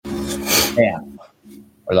Yeah,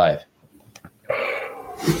 we're live.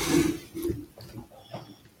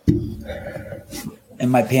 And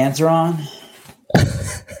my pants are on.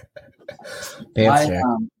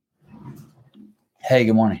 Hey,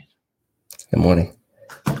 good morning. Good morning.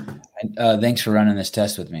 Thanks for running this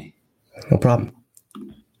test with me. No problem.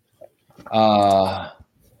 I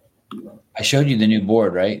showed you the new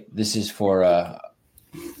board, right? This is for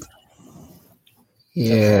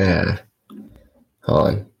yeah. Hold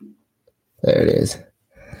on. There it is.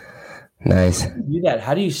 Nice. Do that.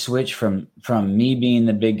 How do you switch from me being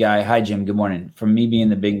the big guy? Hi, Jim. Good morning. From me being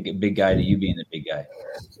the big guy to you being the big guy.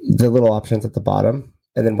 The little options at the bottom,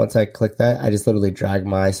 and then once I click that, I just literally drag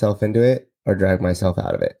myself into it or drag myself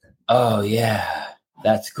out of it. Oh yeah,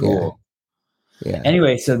 that's cool. Yeah.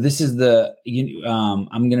 Anyway, so this is I'm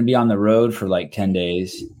going to be on the road for like 10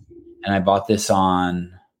 days, and I bought this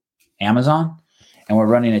on Amazon, and we're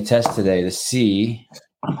running a test today to see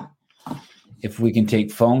if we can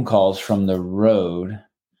take phone calls from the road.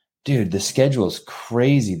 Dude, the schedule is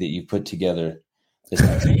crazy that you put together.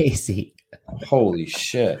 It's crazy. Holy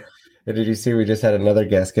shit. And did you see we just had another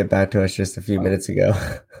guest get back to us just a few minutes ago?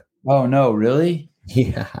 Oh, no, really?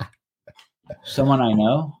 Yeah. Someone I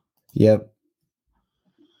know? Yep.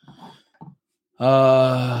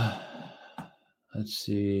 Let's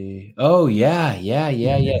see. Oh, yeah.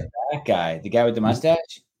 That guy. The guy with the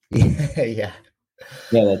mustache? Yeah.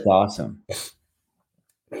 Yeah, that's awesome.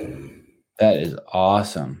 That is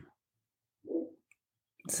awesome.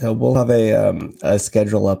 So we'll have a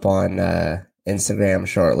schedule up on Instagram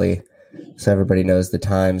shortly, so everybody knows the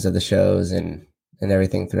times of the shows and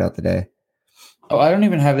everything throughout the day. Oh, I don't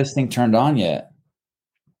even have this thing turned on yet.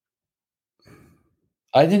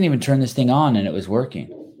 I didn't even turn this thing on and it was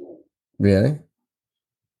working. Really?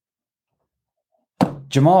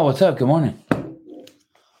 Jamal, what's up? Good morning.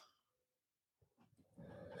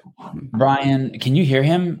 Brian, can you hear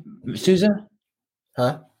him, Souza?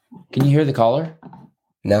 Huh? Can you hear the caller?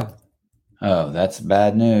 No. Oh, that's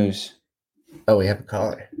bad news. Oh, we have a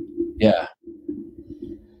caller. Yeah.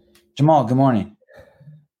 Jamal, good morning.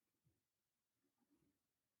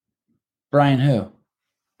 Brian, who?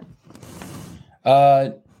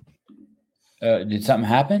 Did something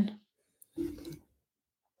happen?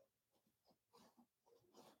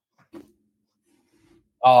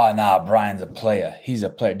 Oh, nah, Brian's a player. He's a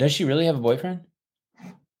player. Does she really have a boyfriend?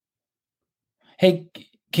 Hey,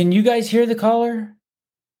 can you guys hear the caller?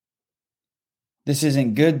 This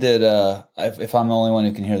isn't good that if I'm the only one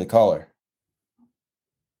who can hear the caller.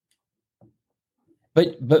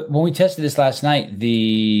 But when we tested this last night,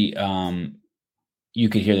 you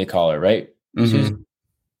could hear the caller, right? Mm-hmm.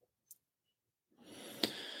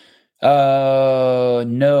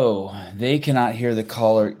 No, they cannot hear the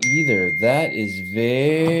caller either. That is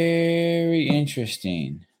very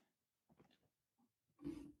interesting.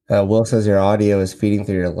 Will says your audio is feeding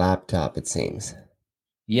through your laptop, it seems.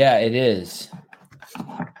 Yeah, it is.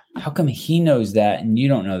 How come he knows that and you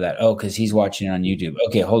don't know that? Oh, because he's watching it on YouTube.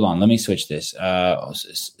 Okay, hold on. Let me switch this.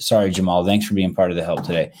 Sorry, Jamal. Thanks for being part of the help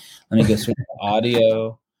today. Let me go switch to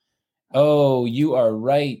audio. Oh, you are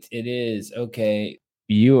right. It is. Okay.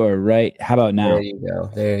 You are right. How about now?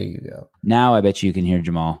 There you go. Now I bet you can hear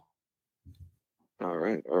Jamal. All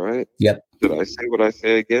right. Yep. Did I say what I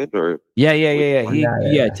say again, or?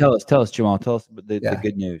 Yeah. Tell us, Jamal. Tell us the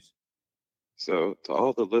good news. So, to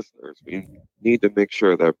all the listeners, we need to make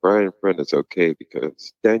sure that Brian Friend is okay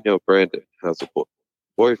because Danielle Brandon has a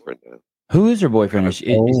boyfriend now. Who is her boyfriend? Is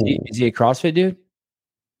he a CrossFit dude?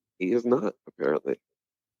 He is not, apparently.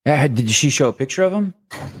 Did she show a picture of him?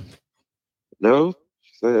 No,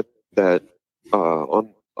 she said that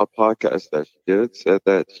on a podcast that she did, said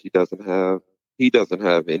that he doesn't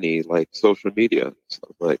have any like social media. So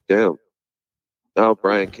I'm like, damn. Now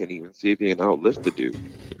Brian can't even see if he can outlift the dude.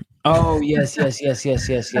 Oh, yes. That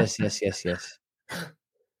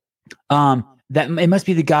it must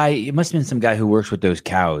be the guy. It must have been some guy who works with those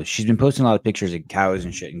cows. She's been posting a lot of pictures of cows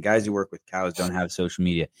and shit. And guys who work with cows don't have social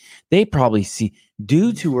media. They probably see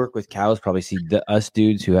dudes who work with cows probably see us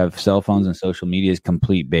dudes who have cell phones and social media as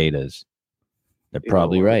complete betas. They're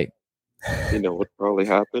probably right. You know what probably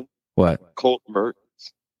happened? What? Colt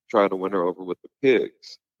Mertens tried to win her over with the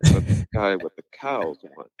pigs, but the guy with the cows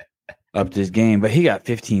won. Upped his game, but he got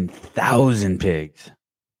 15,000 pigs.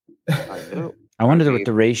 I know. I wonder what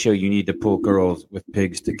the ratio you need to pull girls with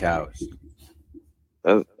pigs to cows.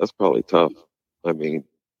 That's probably tough. I mean,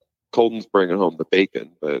 Colton's bringing home the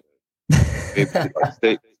bacon, but maybe like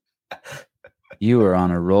steak. You are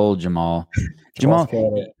on a roll, Jamal.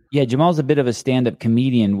 Jamal's a bit of a stand-up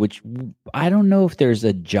comedian, which I don't know if there's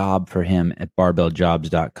a job for him at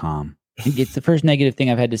barbelljobs.com. It's the first negative thing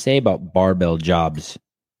I've had to say about barbell jobs.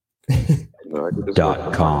 I could just work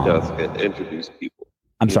the front desk and introduce people.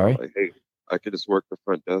 I'm sorry? Like, hey, I could just work the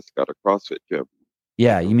front desk at a CrossFit gym.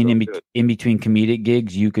 Yeah, you mean in between comedic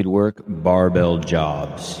gigs, you could work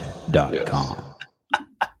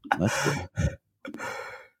barbelljobs.com. Yes. That's cool.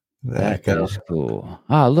 That is cool.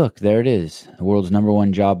 Ah, look, there it is. The world's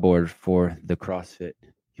 #1 job board for the CrossFit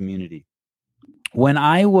community. When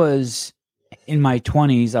I was in my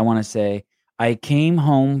 20s, I want to say, I came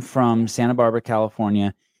home from Santa Barbara,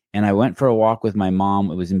 California, and I went for a walk with my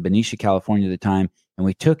mom. It was in Benicia, California at the time, and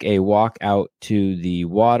we took a walk out to the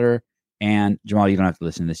water. And Jamal, you don't have to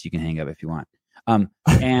listen to this. You can hang up if you want. But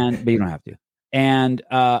you don't have to. And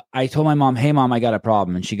I told my mom, "Hey, Mom, I got a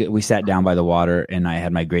problem." And we sat down by the water, and I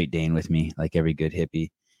had my Great Dane with me, like every good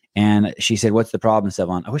hippie. And she said, "What's the problem,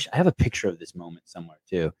 Sevan?" I wish I have a picture of this moment somewhere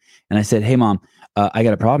too. And I said, "Hey, Mom, I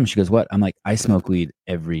got a problem." She goes, "What?" I'm like, "I smoke weed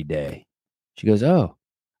every day." She goes, "Oh."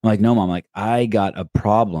 I'm like, "No, Mom." I'm like, "I got a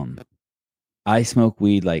problem. I smoke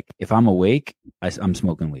weed. Like if I'm awake, I'm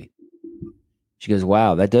smoking weed." She goes,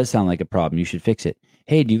 "Wow, that does sound like a problem. You should fix it.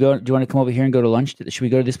 Hey, do you want to come over here and go to lunch? Should we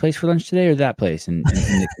go to this place for lunch today or that place?" And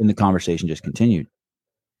the conversation just continued.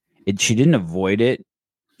 She didn't avoid it.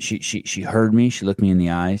 She heard me. She looked me in the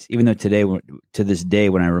eyes. Even though to this day,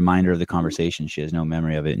 when I remind her of the conversation, she has no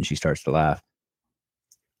memory of it, and she starts to laugh.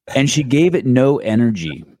 And she gave it no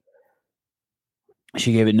energy.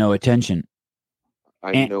 She gave it no attention.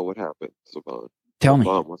 I know what happened, Savon. Tell me.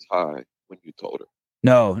 Mom was high when you told her.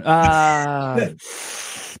 No,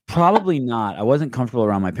 probably not. I wasn't comfortable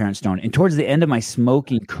around my parents' stoned. And towards the end of my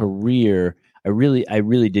smoking career, I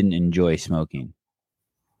really didn't enjoy smoking.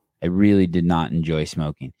 I really did not enjoy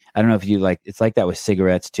smoking. I don't know if you it's like that with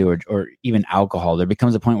cigarettes too, or even alcohol. There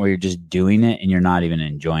becomes a point where you're just doing it and you're not even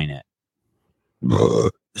enjoying it.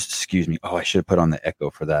 Excuse me. Oh, I should have put on the echo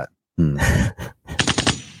for that.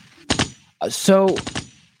 So,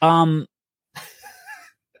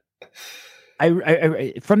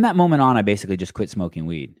 I from that moment on, I basically just quit smoking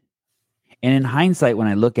weed. And in hindsight, when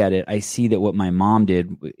I look at it, I see that what my mom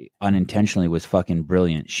did unintentionally was fucking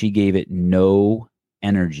brilliant. She gave it no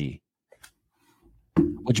energy.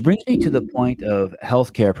 Which brings me to the point of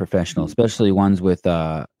healthcare professionals, especially ones with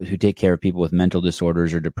who take care of people with mental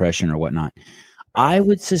disorders or depression or whatnot. I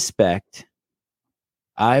would suspect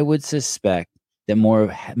that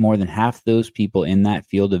more than half those people in that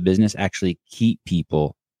field of business actually keep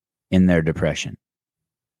people in their depression.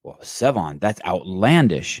 Well, Sevan, that's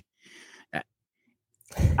outlandish. I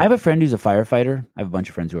have a friend who's a firefighter. I have a bunch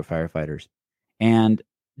of friends who are firefighters, and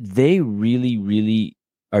they really, really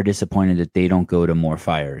are disappointed that they don't go to more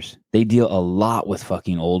fires. They deal a lot with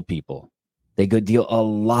fucking old people. They deal a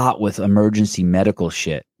lot with emergency medical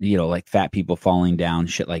shit, like fat people falling down,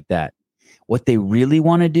 shit like that. What they really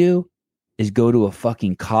want to do is go to a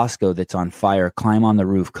fucking Costco that's on fire, climb on the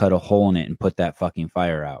roof, cut a hole in it, and put that fucking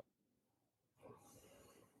fire out.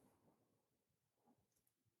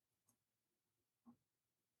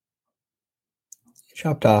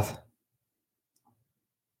 Chopped off.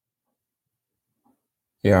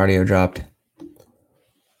 Your audio dropped.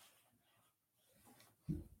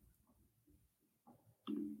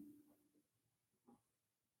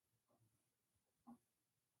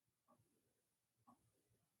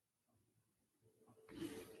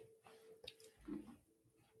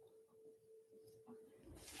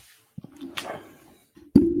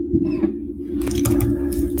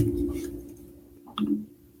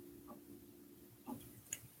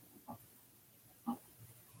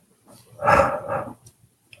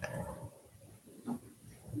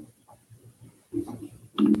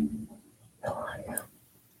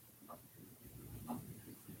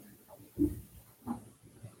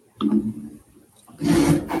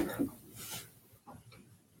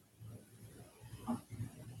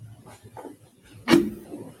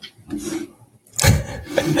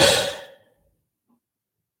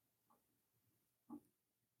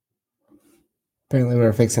 Apparently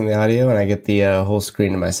we're fixing the audio and I get the whole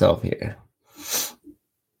screen to myself here.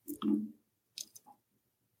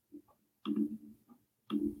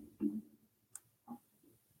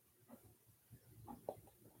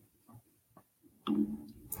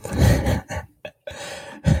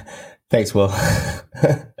 Thanks, Will.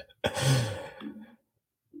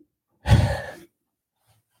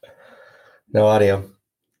 No audio.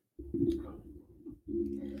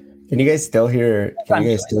 Can you guys still hear? I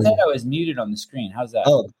was muted on the screen. How's that?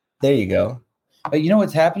 Oh, there you go. But you know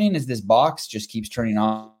what's happening is this box just keeps turning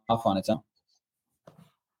off on its own.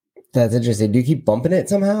 That's interesting. Do you keep bumping it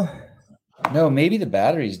somehow? No, maybe the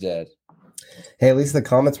battery's dead. Hey, at least the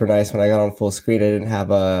comments were nice when I got on full screen. I didn't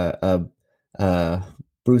have a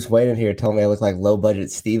Bruce Wayne in here told me I look like low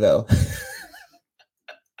budget Steve-O.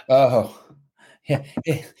 Oh, yeah.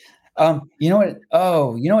 You know what?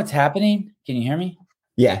 Oh, you know what's happening? Can you hear me?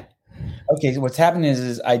 Yeah. Okay. So what's happening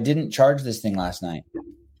is I didn't charge this thing last night.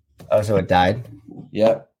 Oh, so it died?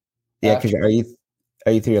 Yep. Yeah, because are you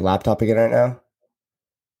through your laptop again right now?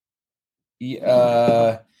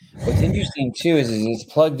 What's interesting too is it's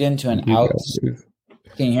plugged into an out.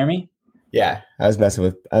 Can you hear me? Yeah, I was messing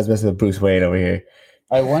with Bruce Wayne over here.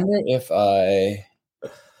 I wonder if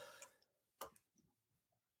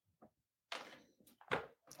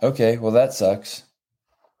Okay, well that sucks.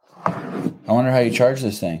 I wonder how you charge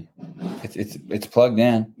this thing. It's plugged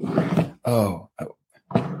in. Oh.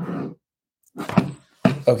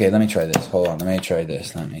 Okay, let me try this. Hold on. Let me try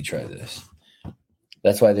this.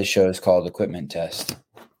 That's why this show is called Equipment Test.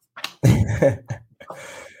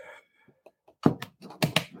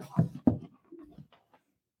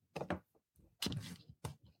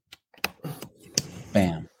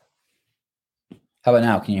 Bam. How about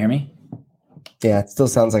now? Can you hear me? Yeah, it still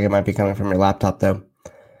sounds like it might be coming from your laptop, though.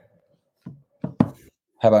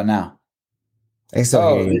 How about now? I can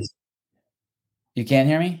still hear you. You can't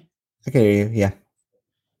hear me? I can hear you, yeah.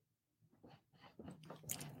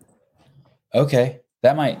 Okay.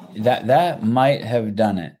 That might have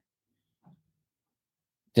done it.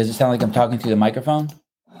 Does it sound like I'm talking through the microphone?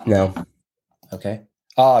 No. Okay.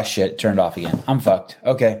 Oh shit, turned off again. I'm fucked.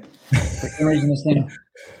 Okay. For some reason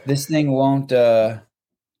this thing won't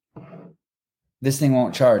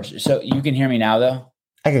charge. So you can hear me now though?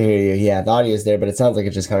 I can hear you. Yeah, the audio is there, but it sounds like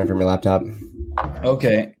it's just coming from your laptop.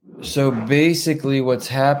 Okay. So basically what's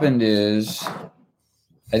happened is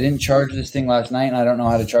I didn't charge this thing last night and I don't know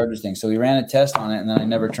how to charge this thing. So we ran a test on it and then I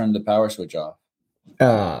never turned the power switch off.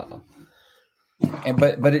 Oh.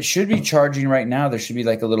 But it should be charging right now. There should be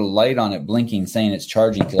like a little light on it blinking saying it's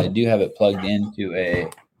charging because I do have it plugged into a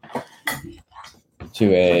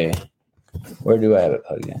where do I have it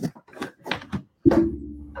plugged in?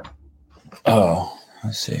 Oh,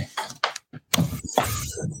 let's see.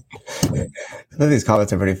 Some of these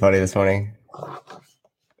comments are pretty funny this morning.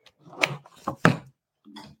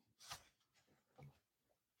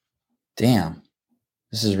 Damn.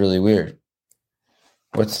 This is really weird.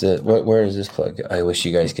 Where is this plug? I wish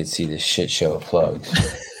you guys could see this shit show of plugs.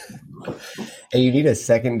 Hey, you need a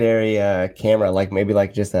secondary camera, like maybe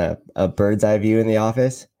like just a bird's eye view in the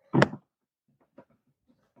office.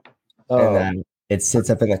 Oh. And it sits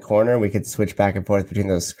up in the corner. We could switch back and forth between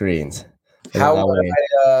those screens. How would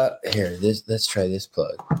here, let's try this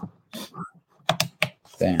plug.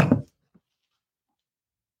 Bam.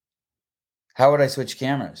 How would I switch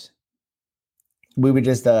cameras? We would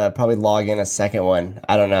just probably log in a second one.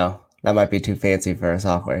 I don't know. That might be too fancy for our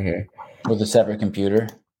software here. With a separate computer?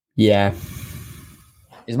 Yeah.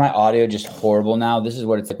 Is my audio just horrible now? This is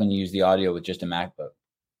what it's like when you use the audio with just a MacBook.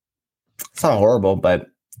 It's not horrible, but it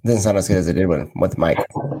doesn't sound as good as it did with the mic.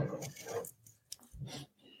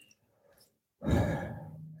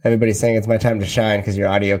 Everybody's saying it's my time to shine because your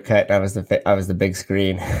audio cut and I was the big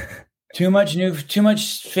screen. Too much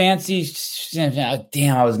fancy.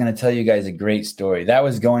 Damn, I was going to tell you guys a great story. That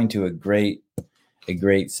was going to a great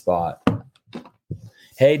spot.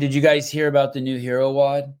 Hey, did you guys hear about the new Hero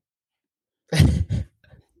Wad? It's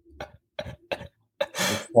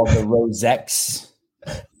called the Rosex.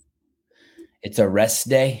 It's a rest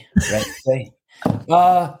day.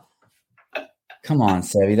 Come on,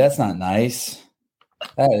 Sevi. That's not nice.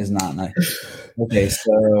 That is not nice. Okay,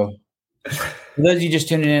 so for those of you just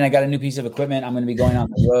tuning in, I got a new piece of equipment. I'm going to be going on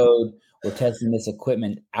the road. We're testing this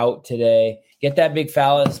equipment out today. Get that big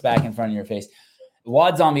phallus back in front of your face.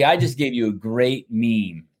 Wad Zombie, I just gave you a great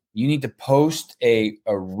meme. You need to post a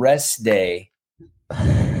rest day,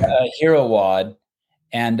 Hero Wad,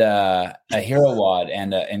 and a Hero Wad,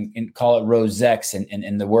 and call it Rosex,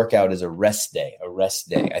 and the workout is a rest day.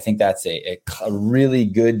 I think that's a really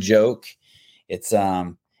good joke. It's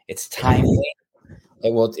timely.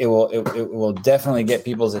 It will definitely get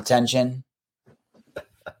people's attention.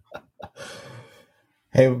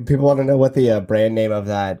 Hey, people want to know what the brand name of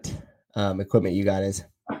that equipment you got is.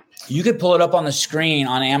 You could pull it up on the screen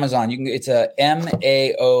on Amazon. It's a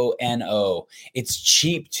MAONO. It's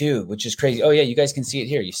cheap too, which is crazy. Oh yeah, you guys can see it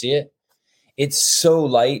here. You see it? It's so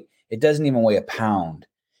light. It doesn't even weigh a pound.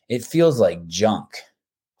 It feels like junk.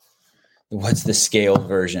 What's the scaled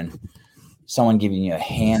version? Someone giving you a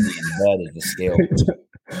handy in bed is the scale.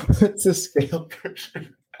 What's the scale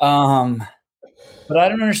version? But I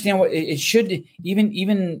don't understand what it should.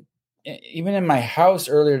 Even in my house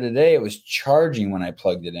earlier today, it was charging when I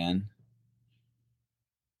plugged it in.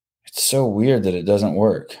 It's so weird that it doesn't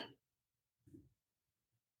work.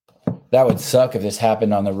 That would suck if this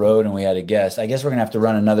happened on the road and we had a guest. I guess we're gonna have to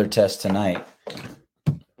run another test tonight.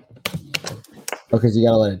 Because you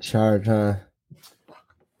gotta let it charge, huh?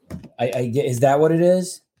 Is that what it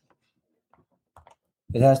is?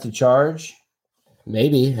 It has to charge?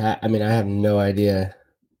 Maybe. I mean, I have no idea.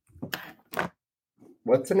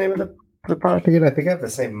 What's the name of the product again? I think I have the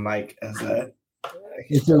same mic as that.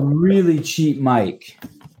 It's a really cheap mic.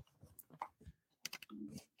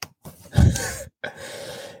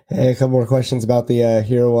 Hey, a couple more questions about the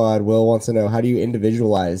HeroWad. Will wants to know, how do you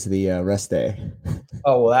individualize the rest day?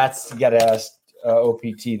 Oh, well, you got to ask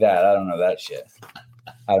OPT that. I don't know that shit.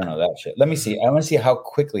 Let me see. I want to see how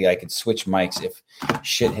quickly I could switch mics if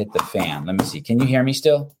shit hit the fan. Let me see. Can you hear me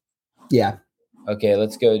still? Yeah. Okay,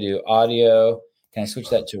 let's go to audio. Can I switch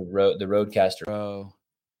that to the Rodecaster Pro?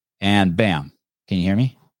 And bam. Can you hear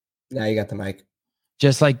me? Now you got the mic.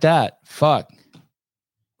 Just like that. Fuck.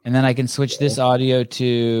 And then I can switch this audio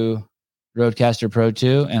to Rodecaster Pro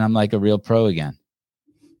 2, and I'm like a real pro again.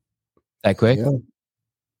 That quick? Yeah.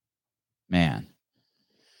 Man.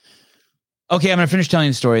 Okay, I'm going to finish telling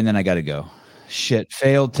the story, and then I got to go. Shit,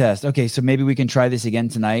 failed test. Okay, so maybe we can try this again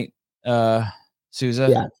tonight,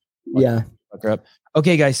 Souza? Yeah. Fuck her up.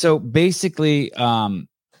 Okay, guys, so basically, I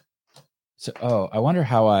wonder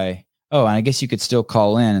how and I guess you could still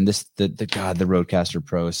call in, and the Rodecaster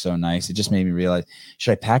Pro is so nice. It just made me realize,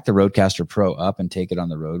 should I pack the Rodecaster Pro up and take it on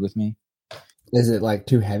the road with me? Is it like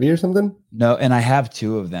too heavy or something? No, and I have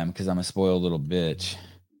two of them because I'm a spoiled little bitch.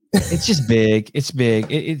 It's just big. It's big.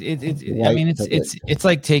 I mean, it's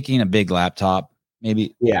like taking a big laptop,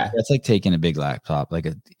 maybe. Yeah. It's like taking a big laptop.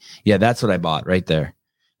 That's what I bought right there.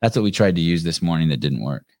 That's what we tried to use this morning that didn't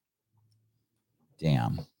work.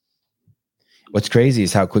 Damn. What's crazy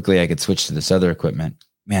is how quickly I could switch to this other equipment.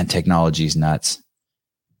 Man, technology is nuts.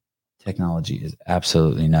 Technology is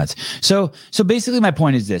absolutely nuts. So basically my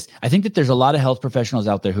point is this. I think that there's a lot of health professionals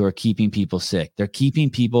out there who are keeping people sick. They're keeping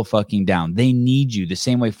people fucking down. They need you the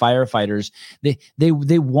same way firefighters, they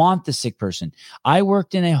want the sick person. I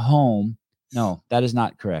worked in a home. No, that is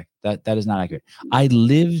not correct. That is not accurate. I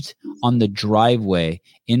lived on the driveway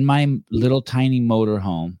in my little tiny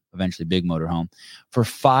motorhome, eventually big motorhome, for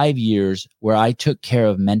 5 years, where I took care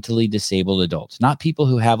of mentally disabled adults, not people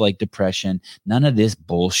who have like depression, none of this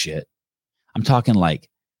bullshit. I'm talking like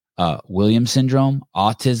Williams syndrome,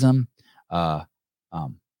 autism. What's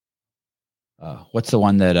the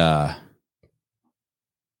one that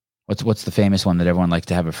what's the famous one that everyone likes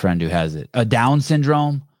to have a friend who has it? Down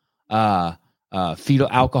syndrome,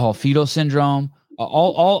 fetal syndrome.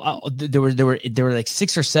 There were like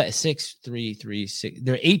six. There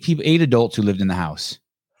were 8 adults who lived in the house,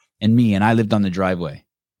 and me, and I lived on the driveway,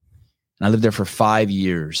 and I lived there for 5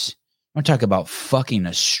 years. I'm talking about fucking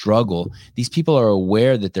a struggle. These people are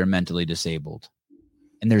aware that they're mentally disabled,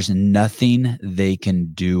 and there's nothing they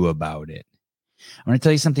can do about it. I'm going to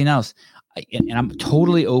tell you something else, and I'm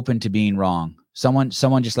totally open to being wrong. Someone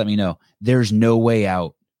just let me know. There's no way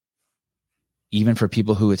out, even for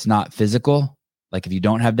people who it's not physical, like if you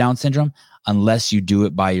don't have Down syndrome, unless you do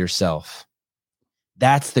it by yourself.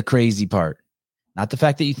 That's the crazy part. Not the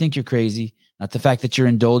fact that you think you're crazy, not the fact that you're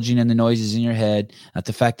indulging in the noises in your head, not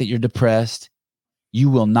the fact that you're depressed. You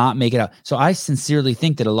will not make it out. So I sincerely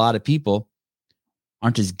think that a lot of people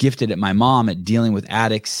aren't as gifted as my mom at dealing with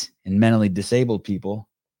addicts and mentally disabled people,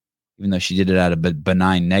 even though she did it out of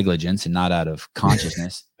benign negligence and not out of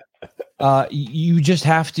consciousness. You just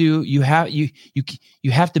have to, you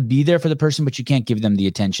have to be there for the person, but you can't give them the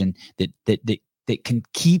attention that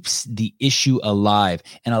keeps the issue alive.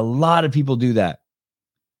 And a lot of people do that.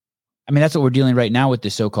 I mean, that's what we're dealing right now with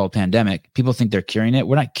this so-called pandemic. People think they're curing it.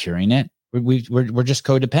 We're not curing it. We're just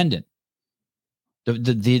codependent.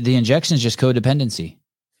 The injection is just codependency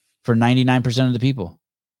for 99% of the people.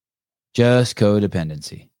 Just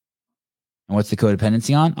codependency. And what's the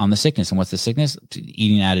codependency on? On the sickness. And what's the sickness?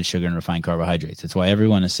 Eating added sugar and refined carbohydrates. That's why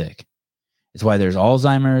everyone is sick. It's why there's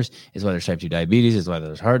Alzheimer's. It's why there's type 2 diabetes. It's why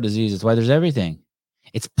there's heart disease. It's why there's everything.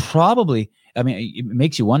 It's probably, I mean, it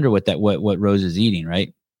makes you wonder what Rose is eating,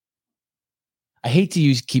 right? I hate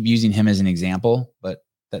to keep using him as an example, but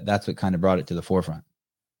that's what kind of brought it to the forefront.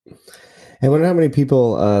 I wonder how many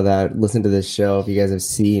people that listen to this show, if you guys have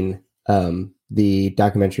seen the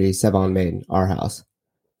documentary Sevan made, Our House.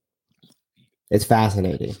 It's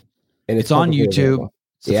fascinating. And it's on YouTube. Available.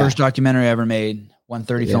 It's the first documentary I ever made. Won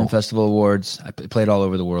 30 film festival awards. I played all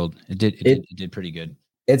over the world. It did pretty good.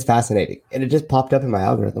 It's fascinating. And it just popped up in my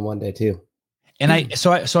algorithm one day too. And I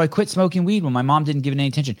quit smoking weed when my mom didn't give it any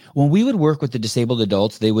attention. When we would work with the disabled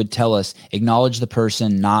adults, they would tell us, acknowledge the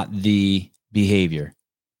person, not the behavior.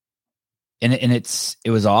 And it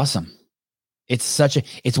was awesome.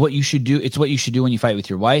 It's what you should do. It's what you should do when you fight with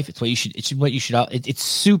your wife. It's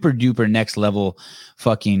super duper next level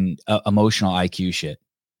fucking emotional IQ shit.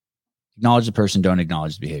 Acknowledge the person, don't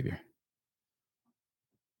acknowledge the behavior.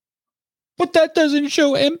 But that doesn't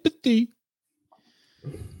show empathy.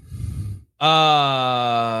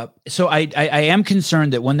 So I am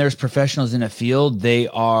concerned that when there's professionals in a field, they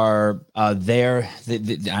are there.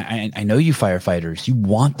 I know you firefighters. You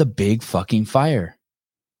want the big fucking fire.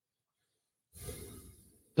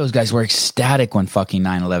 Those guys were ecstatic when fucking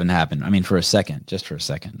 9/11 happened. I mean, just for a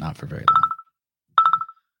second, not for very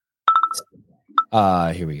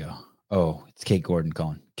long. Here we go. Oh, it's Kate Gordon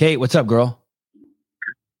calling. Kate, what's up, girl?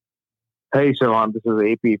 Hey, Siobhan, this is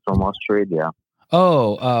AP from Australia.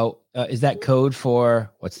 Oh, is that code for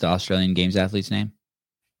what's the Australian Games athlete's name?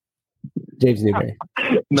 James Newberry.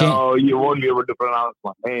 No, you won't be able to pronounce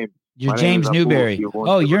my name. You're James Newberry.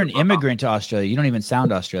 Oh, you're an immigrant to Australia. You don't even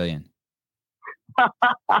sound Australian.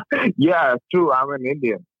 Yeah, true. I'm an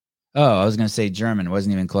Indian. Oh, I was going to say German. It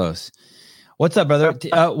wasn't even close. What's up, brother?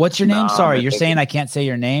 What's your name? Sorry, you're saying I can't say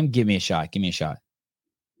your name? Give me a shot.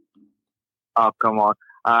 Oh, come on.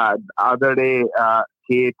 The other day,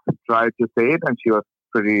 Kate tried to say it, and she was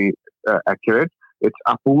pretty accurate. It's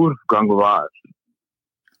Apoorv Gangwar.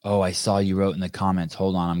 Oh, I saw you wrote in the comments.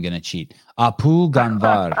 Hold on, I'm going to cheat. Apoorv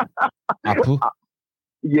Gangwar. Apu?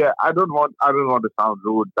 Yeah, I don't want to sound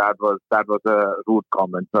rude. That was a rude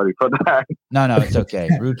comment. Sorry for that. No, it's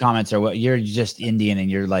okay. Rude comments are what you're just Indian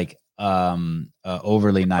and you're like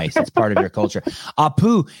overly nice. It's part of your culture.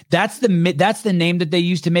 Apu, that's the name that they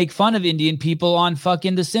used to make fun of Indian people on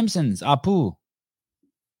fucking The Simpsons. Apu.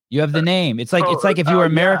 You have the name. It's like if you were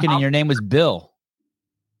American and your name was Bill.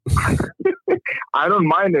 I don't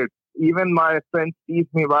mind it. Even my friends tease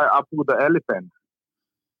me by Apu the elephant.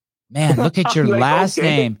 Man, look at your last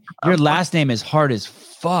name. Your last name is hard as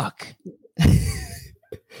fuck.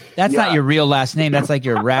 That's not your real last name. That's like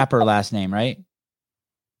your rapper last name, right?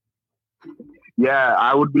 Yeah,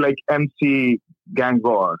 I would be like MC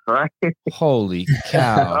Gangwar, right? Holy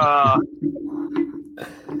cow.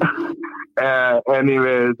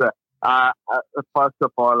 Anyways, first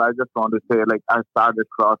of all, I just want to say, like, I started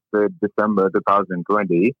CrossFit December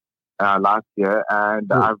 2020. Last year,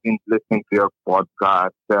 and I've been listening to your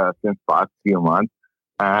podcast since past few months,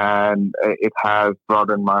 and it has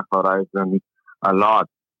broadened my horizon a lot.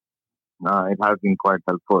 It has been quite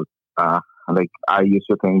helpful. Like, I used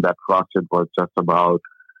to think that CrossFit was just about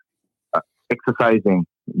exercising,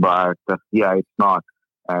 but it's not.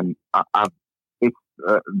 And it's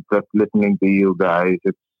just listening to you guys.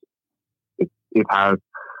 It has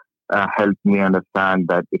helped me understand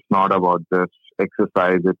that it's not about just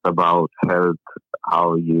exercise, it's about health,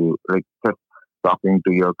 how you like just talking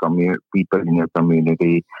to your people in your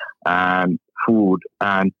community, and food,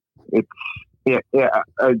 and it's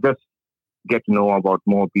just get to know about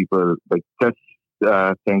more people. Like, just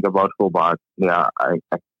think about Hobart. I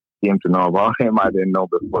came to know about him. I didn't know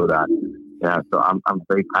before that. So I'm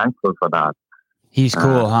very thankful for that. He's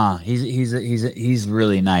cool, huh? He's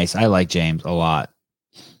really nice. I like James a lot.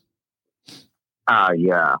 And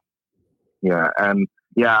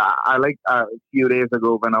I like a few days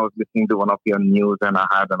ago when I was listening to one of your news, and I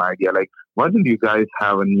had an idea, like, why don't you guys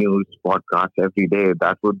have a news podcast every day?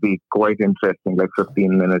 That would be quite interesting, like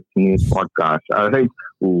 15 minutes news podcast. I was like,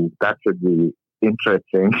 ooh, that should be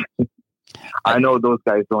interesting. I know those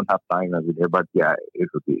guys don't have time every day, but yeah, it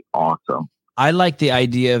would be awesome. I like the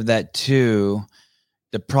idea of that too.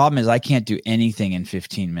 The problem is I can't do anything in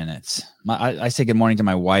 15 minutes. I say good morning to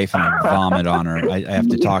my wife and I vomit on her. I have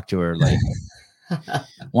to talk to her. Like,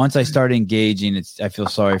 once I start engaging, I feel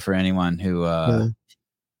sorry for anyone who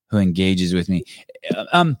engages with me.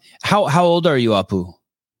 How old are you, Apu?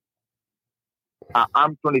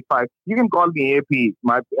 I'm 25. You can call me AP.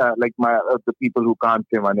 The people who can't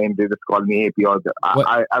say my name, they just call me AP.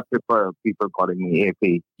 I prefer people calling me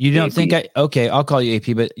AP. You don't AP. think okay, I'll call you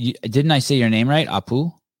AP, but didn't I say your name right?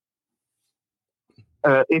 Apu?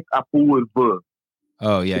 It's Apu.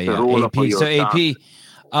 Oh, yeah. AP. So AP,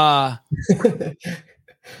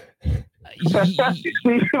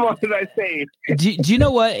 what did I say? Do you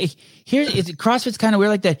know what? CrossFit's kind of weird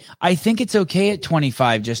like that. I think it's okay at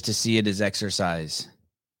 25 just to see it as exercise.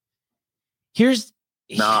 No,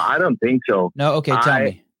 I don't think so. No, okay, tell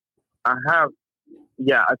me. So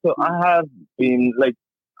I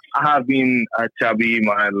have been chubby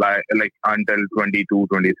my life, like until 22,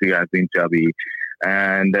 23, I've been chubby.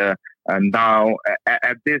 And now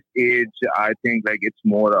at this age, I think like it's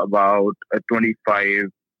more about 24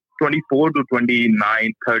 to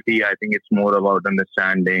 29, 30. I think it's more about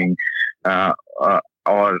understanding or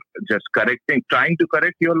just trying to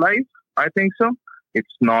correct your life. I think so.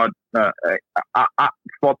 It's not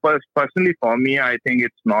personally for me. I think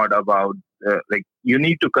it's not about like you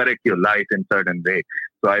need to correct your life in certain way.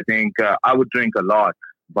 So I think I would drink a lot,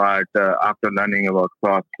 but after learning about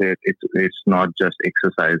CrossFit, it's not just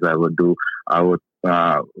exercise I would do. I would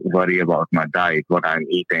worry about my diet, what I'm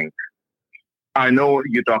eating. I know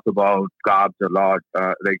you talk about carbs a lot,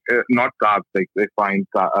 not carbs, like refined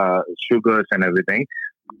sugars and everything.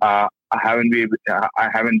 I haven't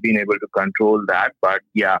been able to control that, but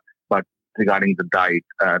yeah. But regarding the diet,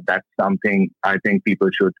 that's something I think people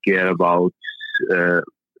should care about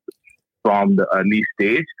from the early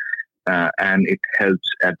stage, and it helps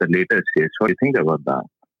at the later stage. What do you think about that?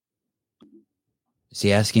 Is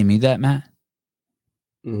he asking me that, Matt?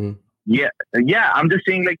 Mm-hmm. Yeah. I'm just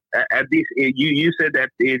saying, like at this age, you said at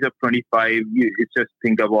the age of 25, it's just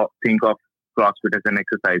think of CrossFit as an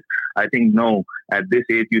exercise. I think no. At this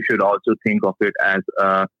age, you should also think of it as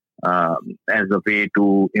a way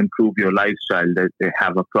to improve your lifestyle. That they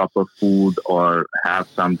have a proper food or have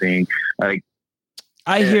something like.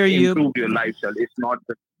 I hear you. Improve your lifestyle. It's not.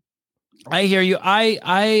 I hear you.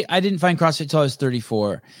 I didn't find CrossFit till I was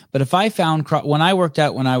 34. But if I found when I worked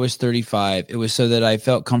out when I was 35, it was so that I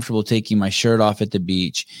felt comfortable taking my shirt off at the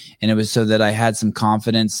beach, and it was so that I had some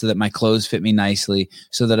confidence, so that my clothes fit me nicely,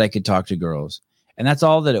 so that I could talk to girls. And that's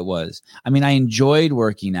all that it was. I mean, I enjoyed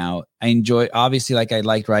working out. Obviously, like I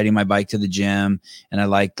liked riding my bike to the gym, and I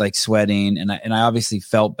liked like sweating, and I obviously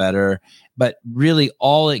felt better. But really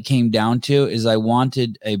all it came down to is I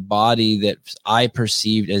wanted a body that I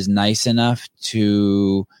perceived as nice enough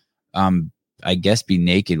to, I guess, be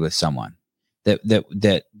naked with someone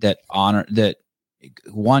that honor, that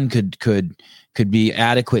one could be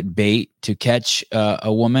adequate bait to catch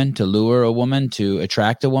a woman, to lure a woman, to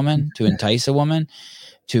attract a woman, to entice a woman,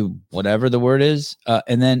 to whatever the word is.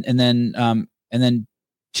 And then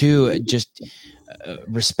two, just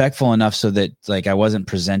respectful enough so that like I wasn't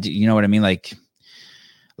presenting, you know what I mean? Like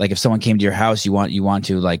if someone came to your house, you want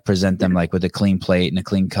to like present them like with a clean plate and a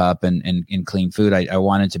clean cup and clean food. I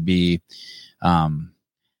wanted to be, I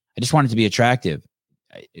just wanted to be attractive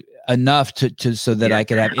enough to so that I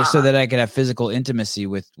could have physical intimacy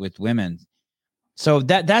with women. So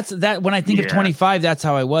that's when I think of 25, that's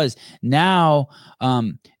how I was. Now,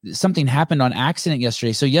 something happened on accident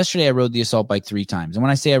yesterday. So yesterday I rode the assault bike 3 times. And when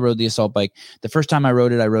I say I rode the assault bike, the first time I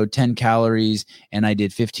rode it, I rode 10 calories and I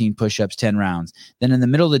did 15 push-ups, 10 rounds. Then in the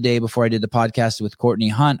middle of the day before I did the podcast with Courtney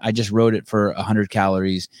Hunt, I just rode it for 100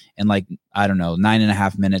 calories and like, I don't know,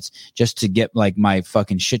 9.5 minutes just to get like my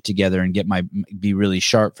fucking shit together and be really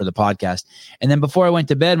sharp for the podcast. And then before I went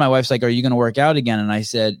to bed, my wife's like, "Are you going to work out again?" And I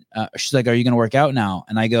said, she's like, "Are you going to work out now?"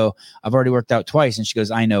 And I go, "I've already worked out twice." And she goes,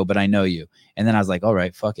 "I know, but I know you." And then I was like, all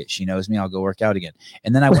right, fuck it. She knows me. I'll go work out again.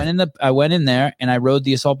 And then I went in there and I rode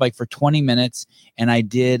the assault bike for 20 minutes and I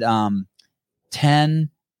did, I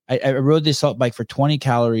rode the assault bike for 20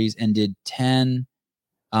 calories and did 10,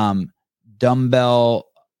 dumbbell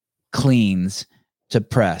cleans to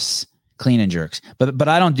press, clean and jerks. But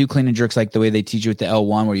I don't do clean and jerks like the way they teach you with the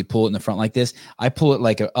L1 where you pull it in the front like this. I pull it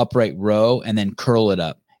like an upright row and then curl it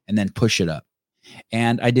up and then push it up.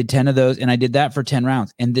 And I did 10 of those and I did that for 10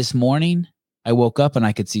 rounds. And this morning I woke up and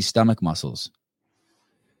I could see stomach muscles.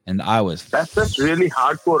 And I was... That's just really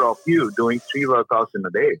hardcore of you doing 3 workouts in a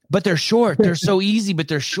day. But they're short. They're so easy, but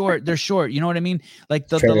they're short. They're short. You know what I mean? Like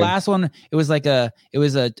the last one,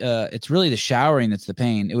 it's really the showering that's the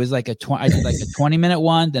pain. It was like I did like a 20-minute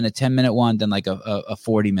one, then a 10-minute one, then like a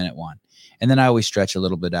 40-minute one. And then I always stretch a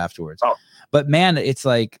little bit afterwards. Oh. But man, it's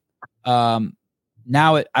like,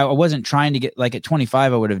 now I wasn't trying to get, like at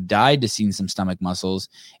 25, I would have died to see some stomach muscles.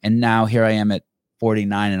 And now here I am at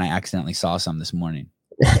 49 and I accidentally saw some this morning.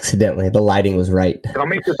 Accidentally. The lighting was right.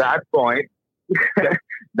 Coming to that point,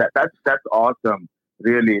 that's awesome.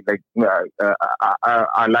 Really, like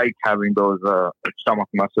I like having those stomach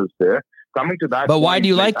muscles there. Coming to that. But why do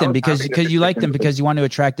you like them? Because you like them because you want to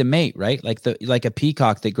attract a mate, right? Like a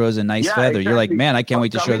peacock that grows a nice feather. Exactly. You're like, man, I can't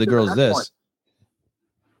wait to show the girls this. Point.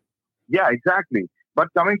 Yeah, exactly. But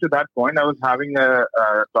coming to that point, I was having a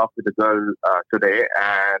talk with a girl today,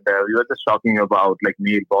 and we were just talking about like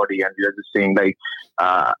male body, and we were just saying like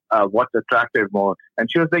what's attractive more. And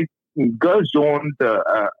she was like, girls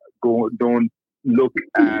don't look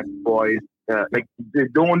at boys like they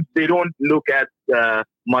don't look at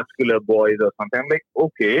muscular boys or something. I'm like,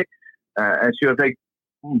 okay, and she was like,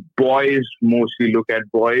 boys mostly look at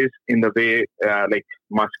boys in the way like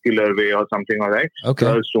muscular way or something like that. Okay.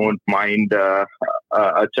 Girls don't mind a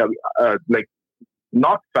chubby, like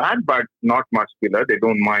not fat but not muscular. They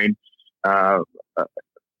don't mind a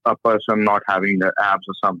person not having the abs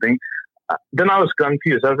or something. then I was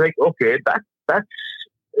confused. I was like, okay, that's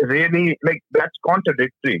really like that's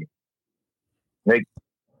contradictory. Like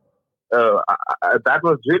that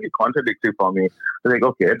was really contradictory for me. Like,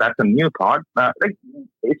 okay, that's a new thought. Like,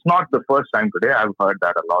 it's not the first time today. I've heard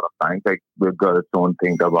that a lot of times. Like, the girls don't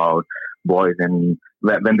think about boys, and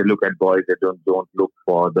when they look at boys, they don't look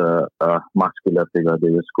for the muscular figure. They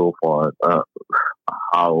just go for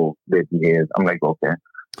how they behave. I'm like, okay.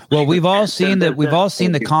 Well, we've all seen that. We've all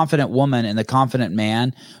seen the confident woman and the confident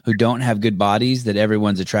man who don't have good bodies that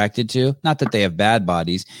everyone's attracted to. Not that they have bad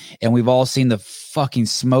bodies. And we've all seen the fucking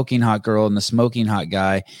smoking hot girl and the smoking hot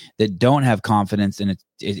guy that don't have confidence, and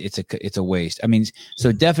it's a waste. I mean,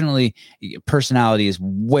 so definitely personality is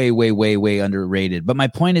way underrated. But my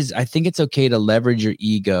point is, I think it's okay to leverage your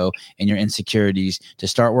ego and your insecurities to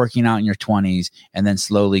start working out in your 20s and then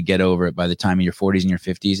slowly get over it by the time of your 40s and your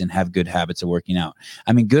 50s and have good habits of working out.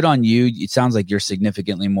 I mean, good on you. It sounds like you're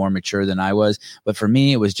significantly more mature than I was. But for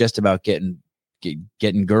me, it was just about getting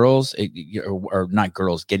girls, or not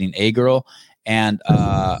girls, getting a girl. And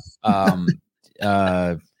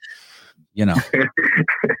you know,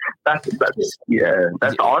 that's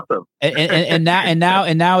awesome. And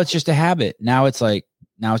now it's just a habit. Now it's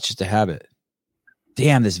just a habit.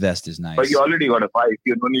 Damn, this vest is nice. But you already got a wife.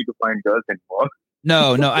 You don't need to find girls anymore.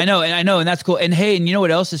 No, I know, and that's cool. And hey, and you know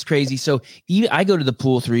what else is crazy? So I go to the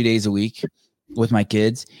pool 3 days a week with my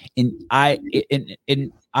kids, and I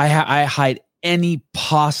hide any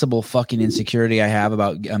possible fucking insecurity I have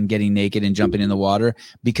about getting naked and jumping in the water,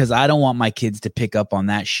 because I don't want my kids to pick up on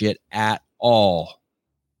that shit at all.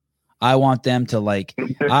 I want them to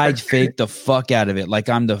I fake the fuck out of it. Like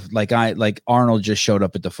Arnold just showed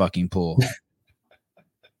up at the fucking pool.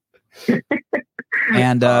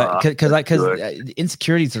 And because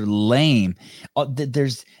insecurities are lame.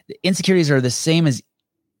 There's insecurities are the same as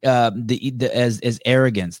as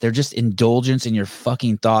arrogance. They're just indulgence in your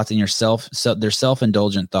fucking thoughts and they're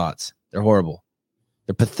self-indulgent thoughts. They're horrible.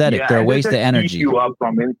 They're pathetic. They're a waste of energy. Eat you up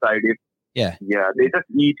from inside. Yeah, they just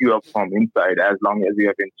eat you up from inside. As long as you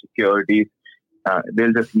have insecurities,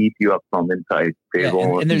 they'll just eat you up from inside. You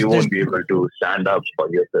won't be able to stand up for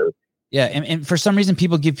yourself. Yeah, and for some reason,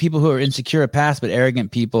 people give people who are insecure a pass, but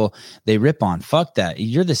arrogant people they rip on. Fuck that.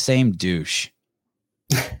 You're the same douche.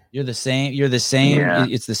 You're the same. Yeah.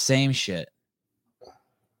 It's the same shit.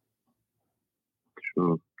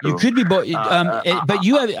 True. You could be both, but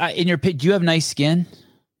you have in your pit. Do you have nice skin?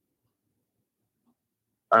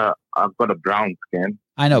 I've got a brown skin.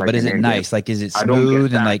 I know, but is it nice? Like, is it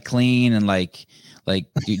smooth and clean and like? Do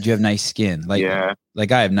you have nice skin? Like, yeah.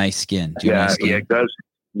 Like I have nice skin. Do you have nice skin? Yeah, it does.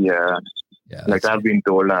 Yeah. Like I've been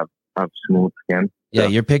told I have smooth skin. Yeah,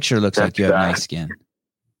 your picture looks like you have nice skin.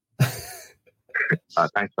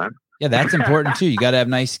 Thanks, man. Yeah, that's important too. You got to have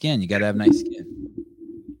nice skin. Yeah.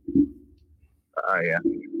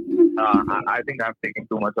 I think I'm taking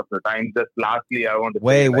too much of the time. Just lastly, I want to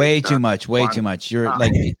way too much. You're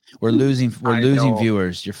we're losing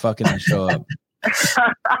viewers. You're fucking the show up.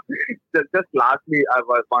 just lastly, I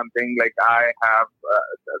was one thing. Like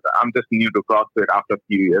I'm just new to CrossFit. After a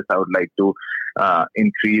few years, I would like to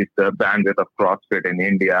increase the bandwidth of CrossFit in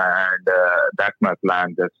India, and that's my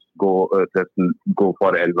plan. Just go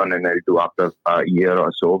for L1 and L2 after a year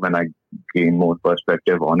or so when I gain more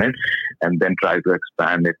perspective on it, and then try to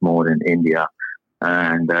expand it more in India.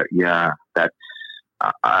 And that's.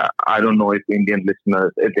 I don't know if there are Indian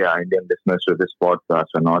listeners to this podcast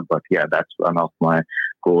or not, but yeah, that's one of my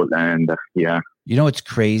goals. And you know what's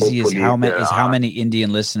crazy is how many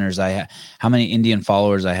Indian listeners I have, how many Indian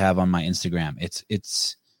followers I have on my Instagram.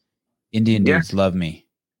 It's Indian dudes love me.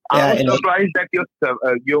 I was surprised that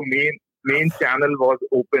your main channel was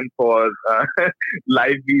open for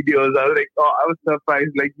live videos. I was like, I was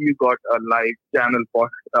surprised like you got a live channel for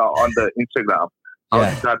on the Instagram.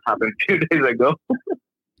 That happened 2 days ago.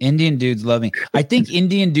 Indian dudes love me. I think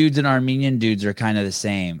Indian dudes and Armenian dudes are kind of the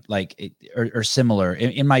same, or similar.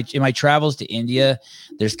 In my travels to India,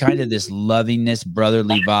 there's kind of this lovingness,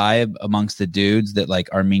 brotherly vibe amongst the dudes that like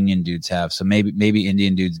Armenian dudes have. So maybe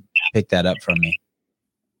Indian dudes pick that up from me.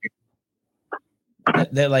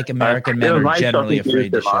 They're like American men are generally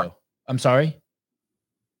afraid to show. I'm sorry.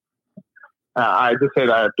 I just said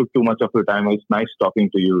I took too much of your time. It's nice talking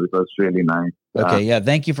to you. It was really nice. Okay,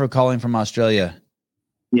 thank you for calling from Australia.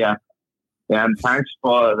 Yeah, and thanks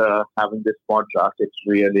for having this podcast. It's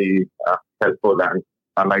really helpful, and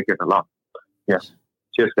I like it a lot. Yeah,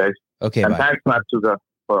 cheers, guys. Okay, and thanks, Matsuda,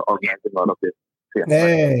 for organizing all of this. Yeah.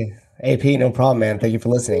 Hey, Pete, no problem, man. Thank you for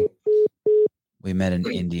listening. We met an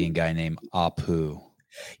Indian guy named Apu.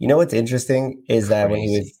 You know what's interesting is that when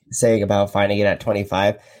he was saying about finding it at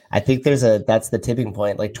 25, I think that's the tipping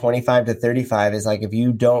point. Like 25 to 35 is like if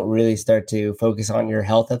you don't really start to focus on your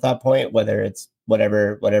health at that point, whether it's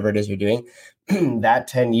whatever it is you're doing, that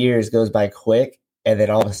 10 years goes by quick, and then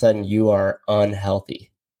all of a sudden you are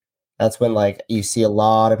unhealthy. That's when like you see a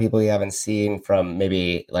lot of people you haven't seen from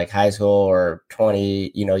maybe like high school or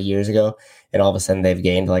 20, years ago, and all of a sudden they've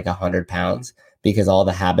gained like 100 pounds because all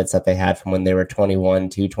the habits that they had from when they were 21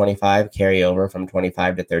 to 25 carry over from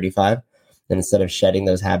 25 to 35. And instead of shedding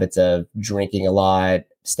those habits of drinking a lot,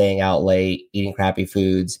 staying out late, eating crappy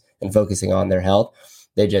foods, and focusing on their health,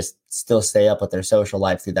 they just still stay up with their social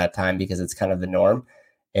life through that time because it's kind of the norm.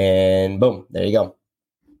 And boom, there you go.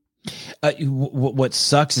 What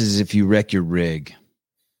sucks is if you wreck your rig.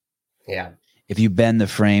 Yeah. If you bend the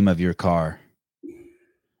frame of your car,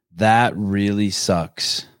 that really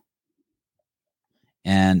sucks.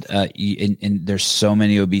 And and there's so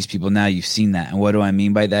many obese people now. You've seen that. And what do I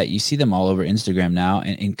mean by that? You see them all over Instagram now,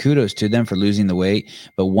 and kudos to them for losing the weight.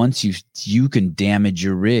 But once you can damage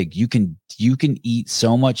your rig, you can eat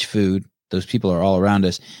so much food. Those people are all around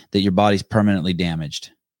us that your body's permanently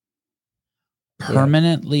damaged.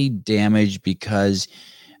 Permanently damaged because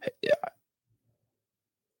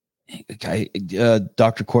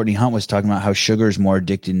Dr. Courtney Hunt was talking about how sugar is more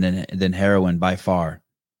addicting than heroin by far.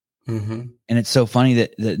 Mm-hmm. And it's so funny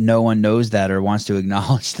that no one knows that or wants to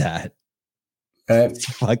acknowledge that. It's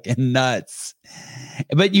fucking nuts.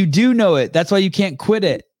 But you do know it. That's why you can't quit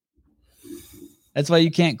it.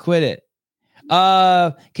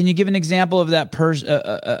 Can you give an example of that person?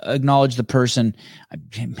 Acknowledge the person.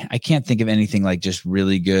 I can't think of anything like just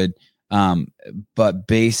really good. But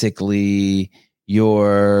basically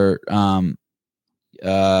your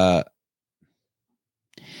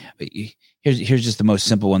here's just the most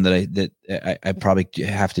simple one that I probably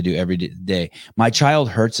have to do every day. My child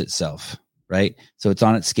hurts itself, right? So it's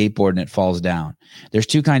on its skateboard and it falls down. There's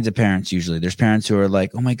two kinds of parents usually. There's parents who are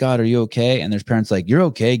like, "Oh my God, are you okay?" And there's parents like, "You're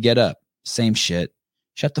okay, get up." Same shit.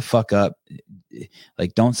 Shut the fuck up.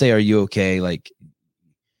 Like, don't say, "Are you okay?" Like,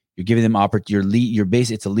 you're giving them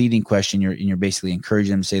it's a leading question. You're basically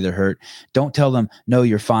encouraging them to say they're hurt. Don't tell them, "No,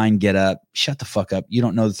 you're fine, get up." Shut the fuck up. You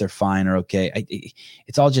don't know that they're fine or okay.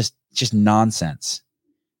 It's all just nonsense.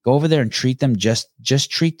 Go over there and treat them. Just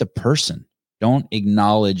treat the person. Don't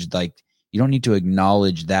acknowledge, like, you don't need to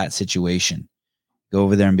acknowledge that situation. Go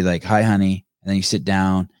over there and be like, "Hi, honey." And then you sit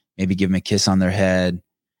down, maybe give them a kiss on their head.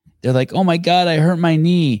 They're like, "Oh my God, I hurt my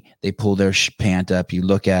knee." They pull their pant up. You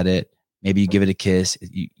look at it. Maybe you give it a kiss.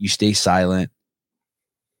 You stay silent.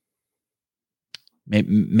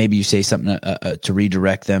 Maybe you say something to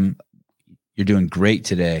redirect them. "You're doing great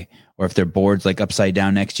today." Or if their board's like upside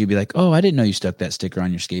down next to you, be like, "Oh, I didn't know you stuck that sticker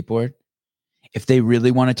on your skateboard." If they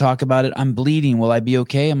really want to talk about it, "I'm bleeding. Will I be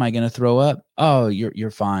okay? Am I going to throw up?" "Oh,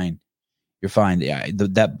 you're fine. You're fine. Yeah,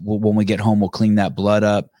 that when we get home, we'll clean that blood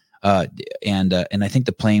up. And I think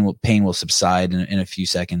the pain will subside in a few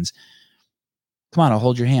seconds. Come on, I'll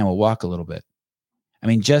hold your hand. We'll walk a little bit." I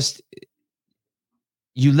mean, just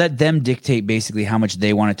you let them dictate basically how much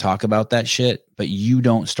they want to talk about that shit, but you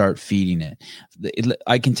don't start feeding it.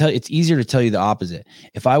 I can tell you, it's easier to tell you the opposite.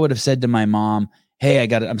 If I would have said to my mom, "Hey,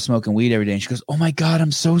 I'm smoking weed every day," and she goes, "Oh my God,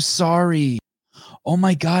 I'm so sorry. Oh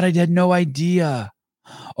my God, I had no idea.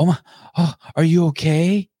 Oh, are you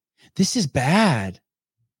okay? This is bad.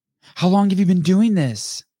 How long have you been doing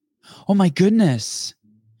this? Oh my goodness.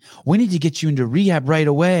 We need to get you into rehab right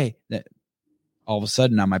away." All of a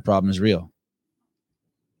sudden, now my problem is real.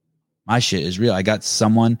 My shit is real. I got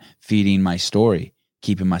someone feeding my story,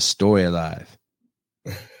 keeping my story alive.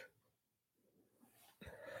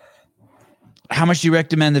 How much do you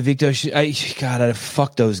recommend the Victo shoe? God,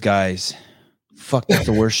 fuck those guys. Fuck, that's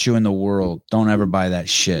the worst shoe in the world. Don't ever buy that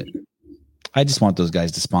shit. I just want those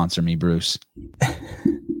guys to sponsor me, Bruce.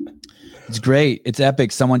 It's great. It's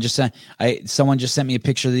epic. Someone just sent me a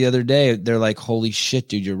picture the other day. They're like, "Holy shit,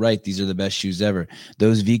 dude, you're right. These are the best shoes ever."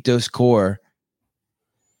 Those Victos Core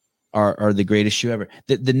are the greatest shoe ever.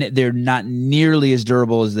 They're not nearly as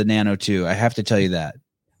durable as the Nano 2. I have to tell you that.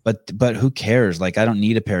 But who cares? Like, I don't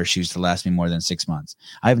need a pair of shoes to last me more than 6 months.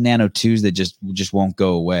 I have Nano 2s that just won't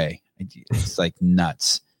go away. It's like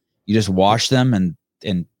nuts. You just wash them and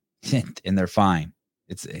they're fine.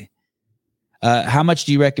 It's how much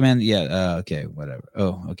do you recommend? Yeah. Okay. Whatever.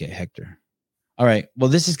 Oh, okay. Hector. All right. Well,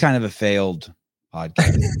 this is kind of a failed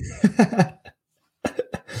podcast.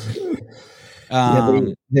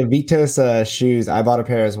 The Victos shoes, I bought a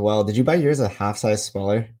pair as well. Did you buy yours a half size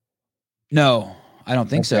smaller? No, I don't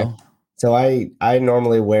think so. So I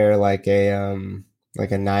normally wear like a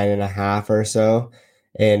 9.5 or so,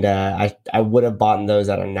 and I would have bought those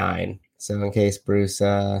at a 9. So in case Bruce,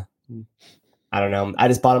 I don't know, I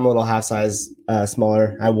just bought them a little half size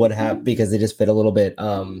smaller. I would have because they just fit a little bit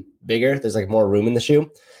bigger. There's like more room in the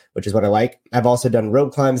shoe, which is what I like. I've also done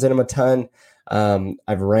rope climbs in them a ton.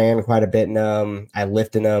 I've ran quite a bit in them. I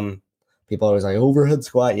lift in them. People always like overhead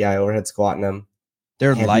squat. Yeah, I overhead squat in them.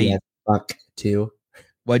 They're Heavy light. as fuck too.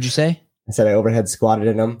 What'd you say? I said I overhead squatted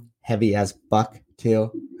in them. Heavy as fuck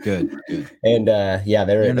too. Good. And yeah,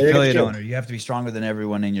 they're an they're affiliate good. owner. You have to be stronger than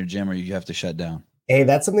everyone in your gym, or you have to shut down. Hey,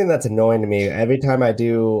 that's something that's annoying to me. Every time I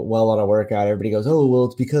do well on a workout, everybody goes, "Oh, well,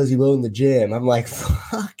 it's because you own the gym." I'm like,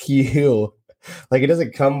 "Fuck you!" Like, it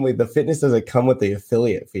doesn't come with the fitness. Doesn't come with the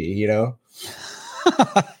affiliate fee, you know.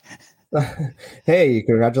 Hey,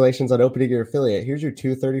 congratulations on opening your affiliate. Here's your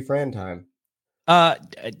 230 Fran time.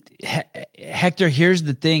 Hector, here's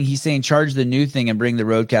the thing. He's saying charge the new thing and bring the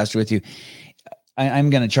Roadcaster with you. I'm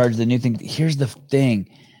going to charge the new thing. Here's the thing.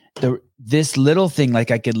 This little thing,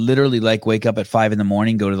 like I could literally like wake up at 5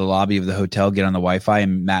 a.m, go to the lobby of the hotel, get on the Wi-Fi,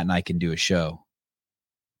 and Matt and I can do a show.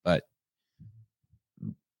 But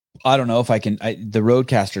I don't know if I can. The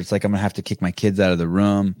Roadcaster, it's like I'm going to have to kick my kids out of the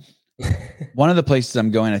room. One of the places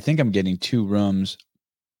I'm going, I think I'm getting 2 rooms.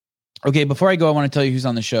 Okay, before I go, I want to tell you who's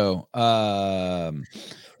on the show.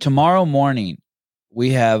 Tomorrow morning, we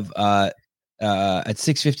have at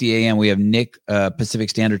 6:50 a.m. we have Nick Pacific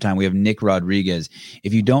Standard Time. We have Nick Rodriguez.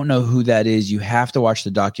 If you don't know who that is, you have to watch the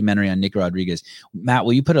documentary on Nick Rodriguez. Matt,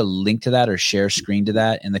 will you put a link to that or share screen to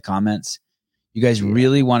that in the comments? You guys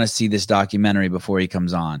really want to see this documentary before he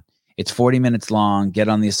comes on. It's 40 minutes long. Get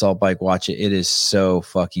on the assault bike, watch it. It is so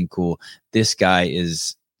fucking cool. This guy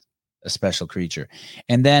is a special creature.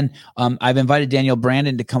 And then I've invited Daniel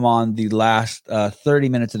Brandon to come on the last 30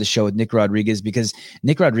 minutes of the show with Nick Rodriguez, because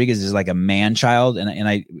Nick Rodriguez is like a man child, and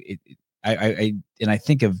I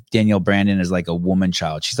think of Danielle Brandon as like a woman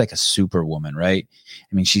child. She's like a super woman, right?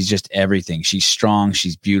 I mean, she's just everything. She's strong.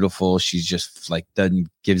 She's beautiful. She's just like doesn't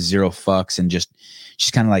give zero fucks, and just she's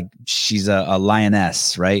kind of like she's a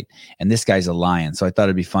lioness, right? And this guy's a lion. So I thought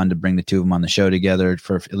it'd be fun to bring the two of them on the show together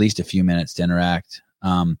for at least a few minutes to interact.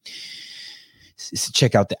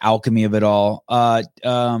 Check out the alchemy of it all,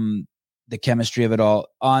 the chemistry of it all.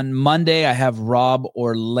 On Monday, I have Rob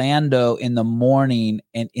Orlando in the morning,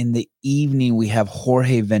 and in the evening, we have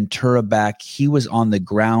Jorge Ventura back. He was on the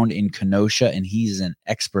ground in Kenosha, and he's an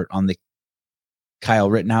expert on the Kyle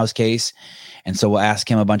Rittenhouse case. And so we'll ask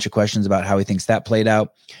him a bunch of questions about how he thinks that played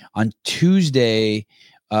out. On Tuesday,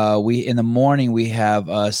 in the morning, we have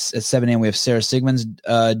at 7 a.m. we have Sarah Sigmund's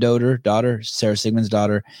Sarah Sigmund's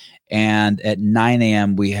daughter, and at 9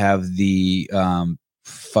 a.m. we have the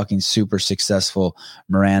fucking super successful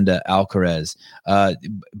Miranda Alcaraz.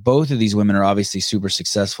 Both of these women are obviously super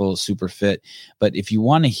successful, super fit. But if you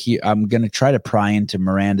want to hear, I'm going to try to pry into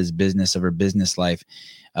Miranda's business of her business life.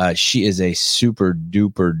 She is a super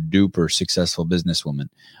duper successful businesswoman.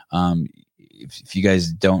 If you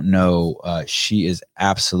guys don't know, she is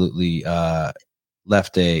absolutely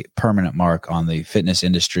left a permanent mark on the fitness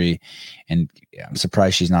industry. And I'm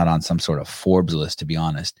surprised she's not on some sort of Forbes list, to be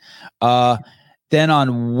honest. Then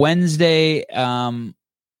on Wednesday, I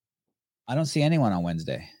don't see anyone on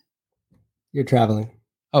Wednesday. You're traveling.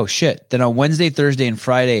 Oh, shit. Then on Wednesday, Thursday, and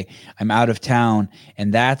Friday, I'm out of town.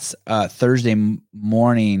 And that's Thursday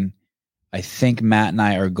morning. I think Matt and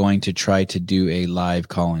I are going to try to do a live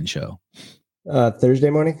call-in show. Thursday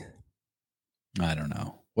morning? I don't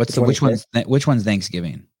know. Which one's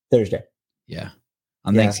Thanksgiving? Thursday. Yeah.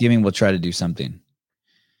 On Thanksgiving, we'll try to do something.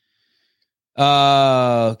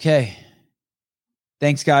 Okay.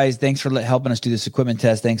 Thanks, guys. Thanks for helping us do this equipment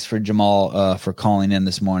test. Thanks for Jamal for calling in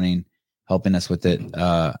this morning, helping us with it.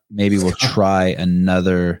 Maybe we'll try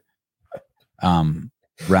another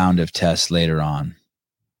round of tests later on.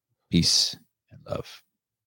 Peace and love.